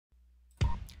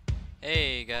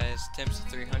Hey guys,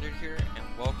 tiMsa300 here, and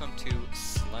welcome to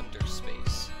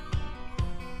Slenderspace.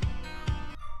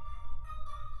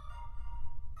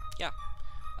 Yeah.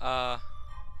 Oh,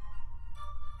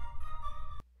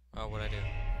 what'd I do?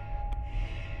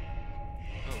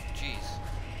 Oh, jeez.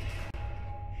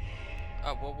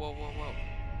 Oh, whoa.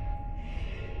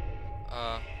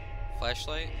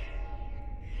 Flashlight?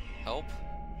 Help?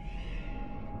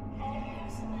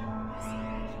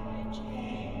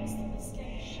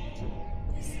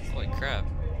 Holy crap.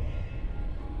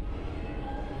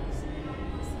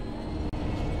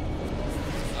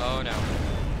 Oh no.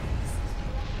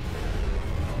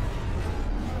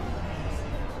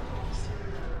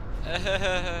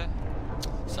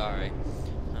 Sorry.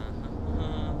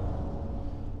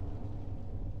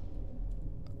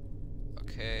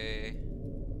 Okay.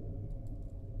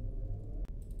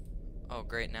 Oh,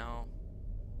 great, now.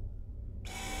 What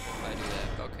if I do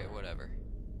that? Okay, whatever.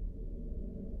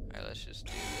 Alright, let's just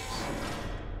do this.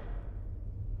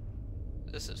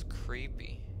 This is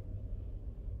creepy.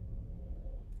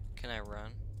 Can I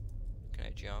run? Can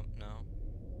I jump? No.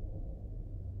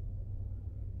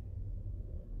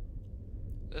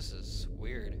 This is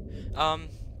weird.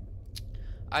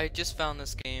 I just found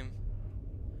this game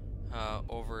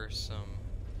over some.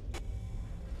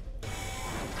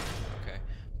 Okay,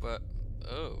 but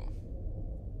oh,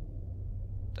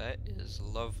 that is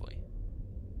lovely.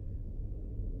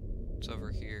 It's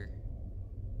over here.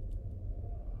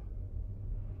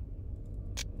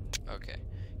 Okay,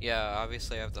 yeah.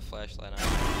 Obviously, I have the flashlight on.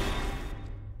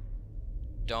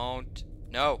 Don't.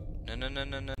 No.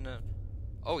 No.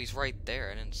 Oh, he's right there.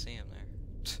 I didn't see him there.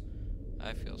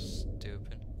 I feel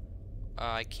stupid.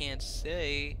 I can't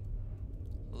say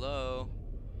hello.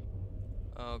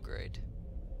 Oh, great.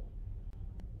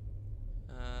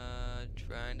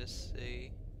 Trying to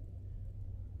see.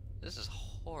 This is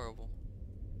horrible.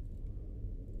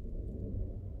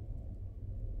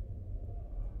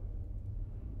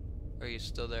 Are you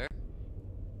still there?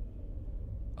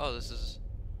 Oh, this is.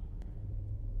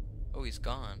 Oh, he's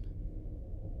gone.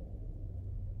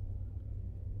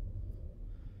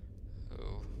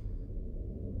 Oh.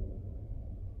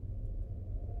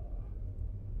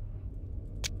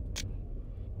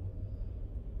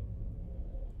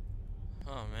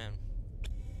 Oh man.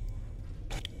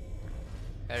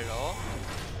 At it all?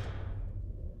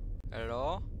 At it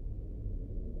all?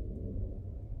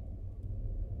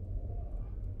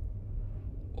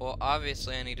 Well,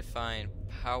 obviously I need to find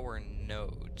power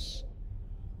nodes.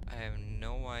 I have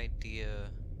no idea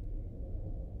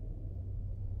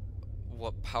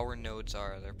what power nodes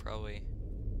are. They're probably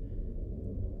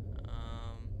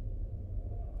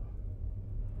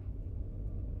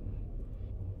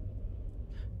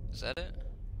is that it?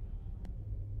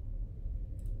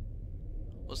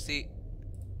 Well, see,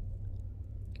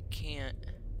 I can't.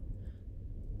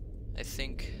 I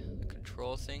think the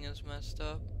control thing is messed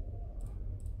up.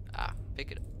 Ah,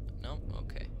 pick it up. No?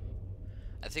 Okay.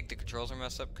 I think the controls are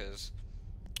messed up because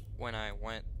when I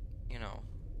went, you know,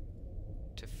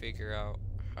 to figure out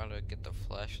how to get the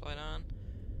flashlight on,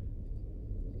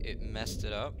 it messed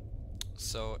it up.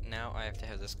 So now I have to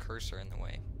have this cursor in the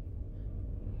way.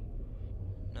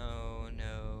 No.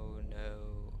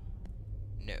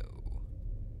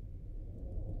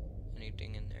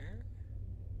 Anything in there?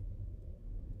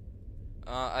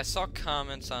 I saw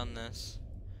comments on this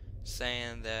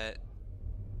saying that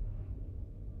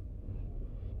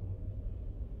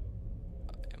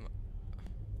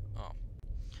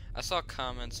I saw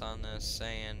comments on this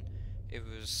saying it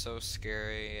was so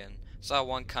scary, and saw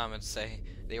one comment say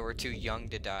they were too young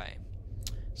to die.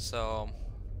 So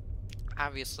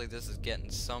obviously this is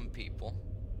getting some people.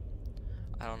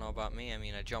 I don't know about me. I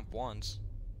mean, I jump once.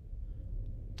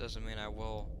 Doesn't mean I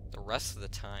will the rest of the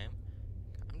time.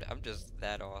 I'm just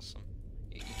that awesome.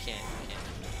 You can't.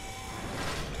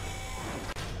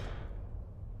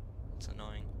 It's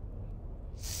annoying.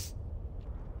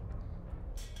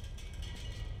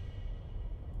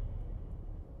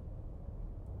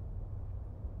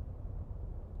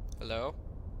 Hello?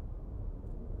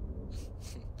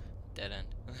 Dead end.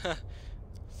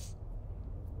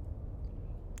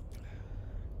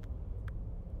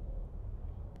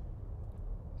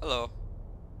 Hello.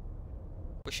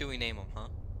 What should we name him, huh?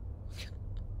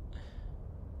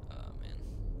 Oh, man.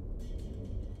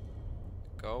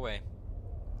 Go away.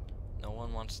 No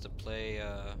one wants to play,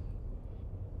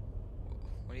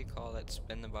 what do you call that?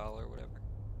 Spin the bottle or whatever.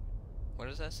 What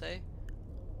does that say?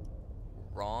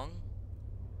 Wrong?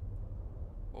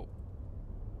 Oh.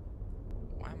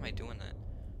 Why am I doing that?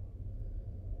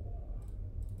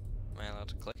 Am I allowed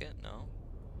to click it? No.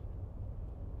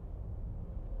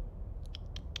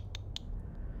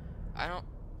 I don't...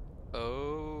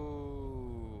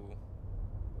 Oh.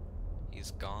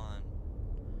 He's gone.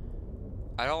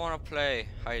 I don't want to play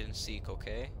hide and seek,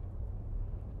 okay?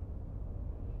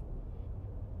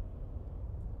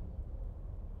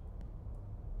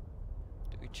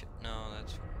 Do we no,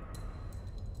 that's...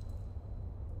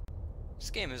 This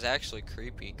game is actually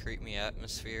creepy. Creepy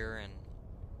atmosphere and...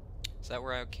 Is that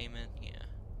where I came in? Yeah.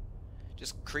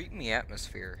 Just creepy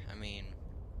atmosphere. I mean...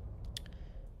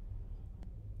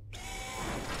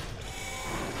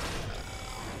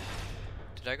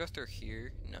 Did I go through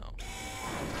here? No.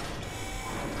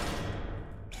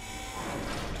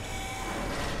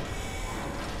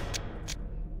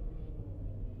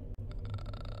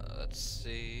 Let's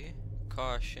see.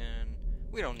 Caution.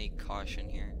 We don't need caution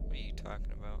here. What are you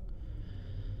talking about?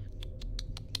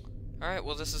 Alright,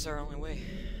 well this is our only way.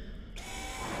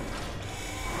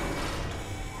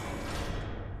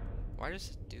 Why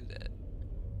does it do that?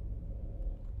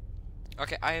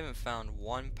 Okay, I haven't found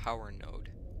one power node.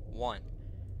 One.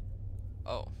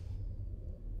 Oh.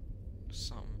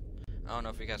 Something. I don't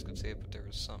know if you guys could see it, but there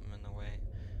was something in the way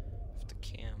of the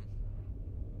cam.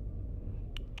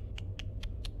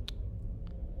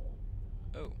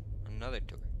 Oh, another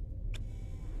door.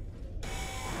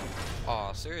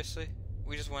 Aw, seriously?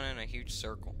 We just went in a huge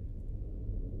circle.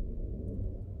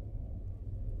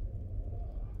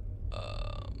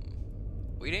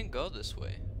 We didn't go this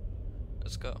way.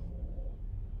 Let's go.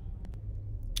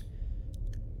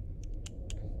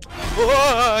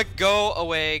 Go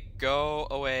away, go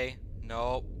away.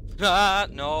 Nope. Ah,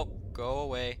 nope. Go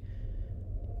away.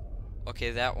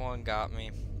 Okay, that one got me.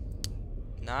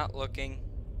 Not looking.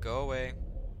 Go away.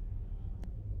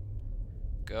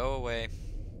 Go away.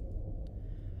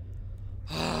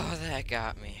 Oh, that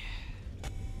got me.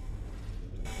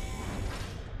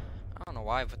 I don't know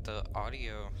why, but the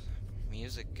audio,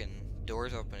 music, and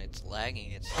doors open, it's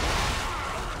lagging. It's...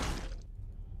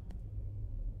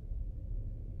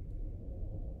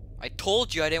 I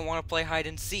told you I didn't want to play hide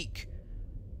and seek.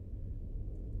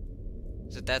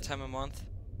 Is it that time of month?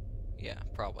 Yeah,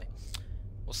 probably.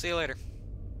 We'll see you later.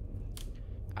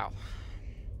 Ow.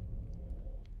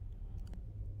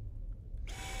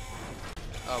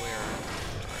 Oh,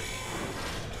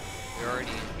 we're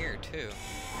already in here too.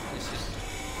 It's just...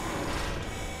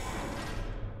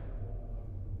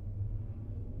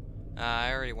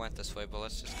 I already went this way, but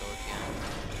let's just go again.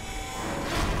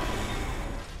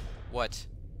 What?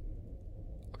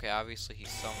 Okay, obviously he's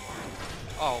somewhere.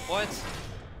 Oh, what?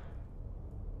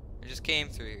 I just came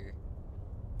through here.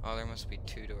 Oh, there must be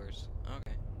two doors.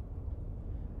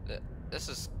 Okay. This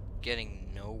is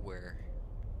getting nowhere.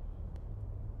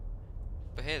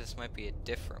 But hey, this might be a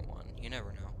different one. You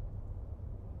never know.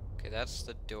 Okay, that's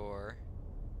the door.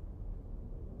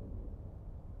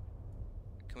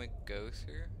 Can we go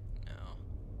through? No.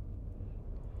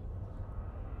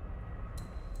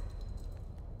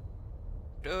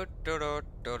 Do do do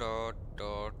do do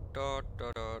do do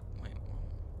do do. Wait.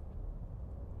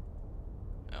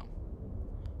 No.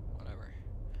 Whatever.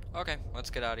 Okay, let's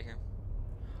get out of here.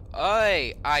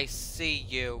 Hey, I see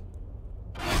you.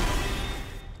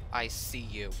 I see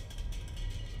you.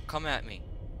 Come at me.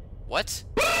 What?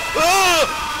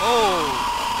 Oh!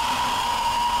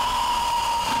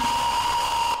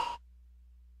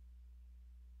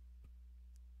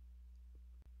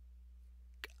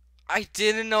 I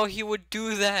didn't know he would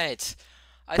do that.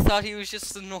 I thought he was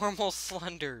just a normal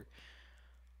Slender.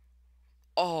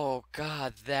 Oh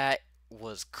god, that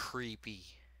was creepy.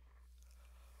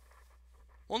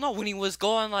 Well, no, when he was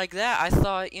going like that, I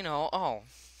thought, you know, oh,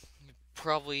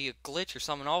 probably a glitch or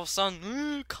something. All of a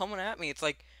sudden, coming at me. It's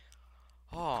like,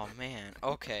 oh man,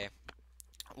 okay.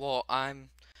 Well, that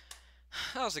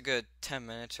was a good 10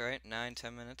 minutes, right?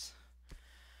 9-10 minutes.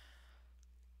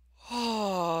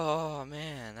 Oh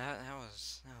man, that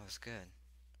was good.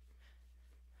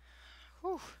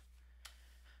 Whew.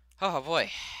 Oh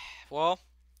boy. Well,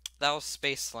 that was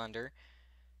Space Slender.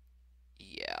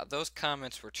 Yeah, those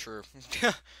comments were true.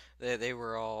 They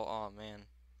were all, oh man.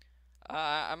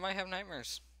 I might have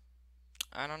nightmares.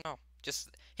 I don't know.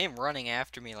 Just him running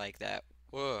after me like that.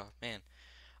 Whoa, man.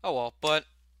 Oh well, but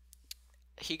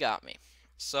he got me.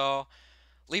 So,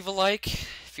 leave a like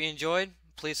if you enjoyed.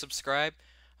 Please subscribe.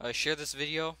 Share this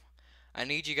video. I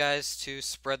need you guys to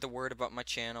spread the word about my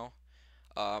channel.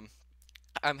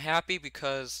 I'm happy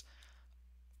because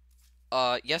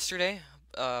yesterday,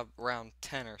 around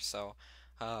 10 or so,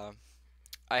 I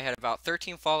had about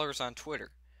 13 followers on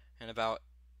Twitter, and about,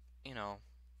 you know,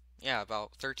 yeah,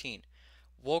 about 13.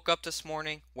 Woke up this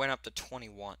morning, went up to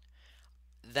 21.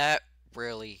 That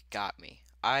really got me.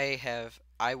 I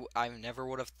never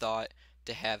would have thought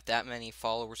to have that many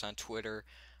followers on Twitter.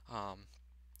 Um,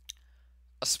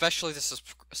 Especially the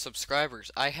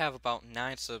subscribers. I have about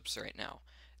 9 subs right now.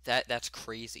 That's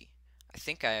crazy. I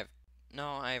think I have no,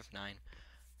 I have 9.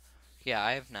 Yeah,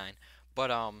 I have 9.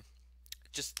 But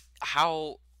just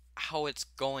how it's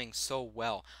going so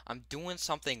well. I'm doing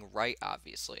something right,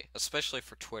 obviously, especially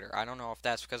for Twitter. I don't know if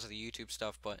that's because of the YouTube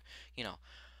stuff, but you know,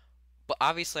 but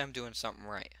obviously I'm doing something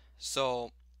right.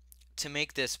 So to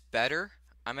make this better,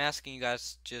 I'm asking you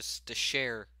guys just to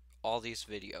share all these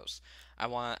videos. I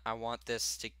want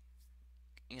this to,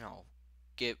 you know,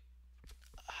 get,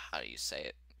 how do you say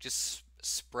it? Just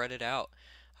spread it out.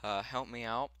 Help me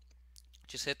out.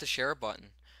 Just hit the share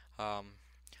button. Um,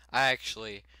 I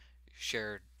actually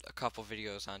shared a couple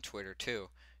videos on Twitter too,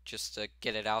 just to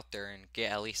get it out there and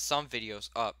get at least some videos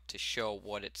up to show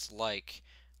what it's like,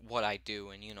 what I do,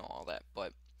 and you know all that.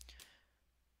 But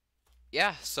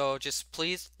yeah, so just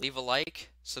please leave a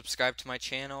like, subscribe to my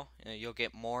channel, and you'll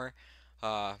get more.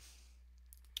 Uh,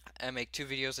 I make 2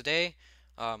 videos a day.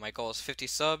 My goal is 50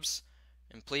 subs,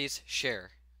 and please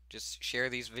share. Just share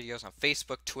these videos on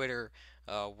Facebook, Twitter.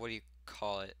 What do you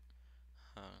call it?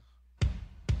 Uh,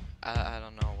 I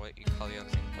don't know what you call the other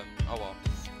thing, but oh well.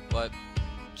 But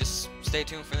just stay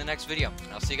tuned for the next video.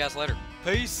 I'll see you guys later.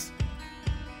 Peace!